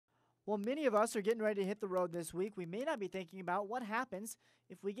Well, many of us are getting ready to hit the road this week. We may not be thinking about what happens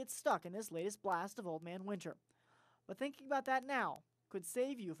if we get stuck in this latest blast of Old Man Winter. But thinking about that now could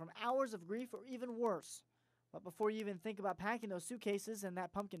save you from hours of grief or even worse. But before you even think about packing those suitcases and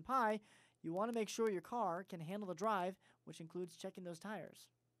that pumpkin pie, you want to make sure your car can handle the drive, which includes checking those tires.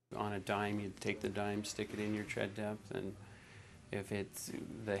 On a dime, you take the dime, stick it in your tread depth, and if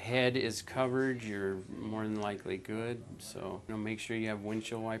the head is covered, you're more than likely good. So make sure you have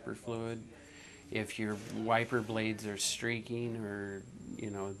windshield wiper fluid. If your wiper blades are streaking, or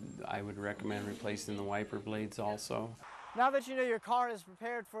I would recommend replacing the wiper blades also. Now that you know your car is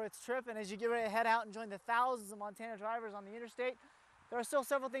prepared for its trip, and as you get ready to head out and join the thousands of Montana drivers on the interstate, there are still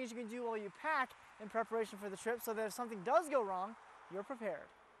several things you can do while you pack in preparation for the trip so that if something does go wrong, you're prepared.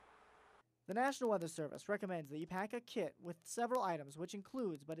 The National Weather Service recommends that you pack a kit with several items, which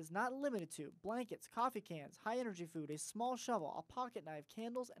includes, but is not limited to, blankets, coffee cans, high-energy food, a small shovel, a pocket knife,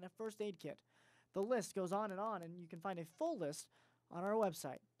 candles, and a first aid kit. The list goes on, and you can find a full list on our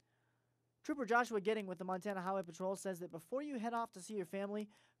website. Trooper Joshua Getting with the Montana Highway Patrol says that before you head off to see your family,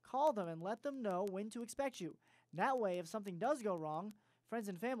 call them and let them know when to expect you. That way, if something does go wrong, friends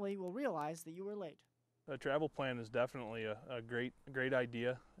and family will realize that you were late. A travel plan is definitely a great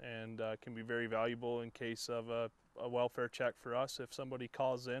idea, and can be very valuable in case of a welfare check for us. If somebody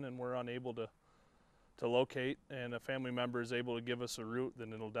calls in and we're unable to locate and a family member is able to give us a route,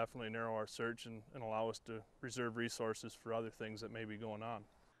 then it'll definitely narrow our search and allow us to reserve resources for other things that may be going on.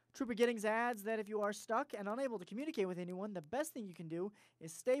 Trooper Giddings adds that if you are stuck and unable to communicate with anyone, the best thing you can do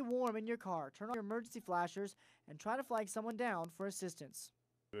is stay warm in your car, turn on your emergency flashers, and try to flag someone down for assistance.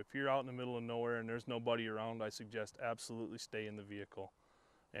 If you're out in the middle of nowhere and there's nobody around, I suggest absolutely stay in the vehicle.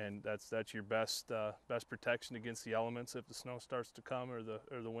 And that's your best protection against the elements. If the snow starts to come or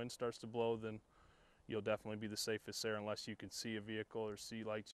the wind starts to blow, then you'll definitely be the safest there unless you can see a vehicle or see lights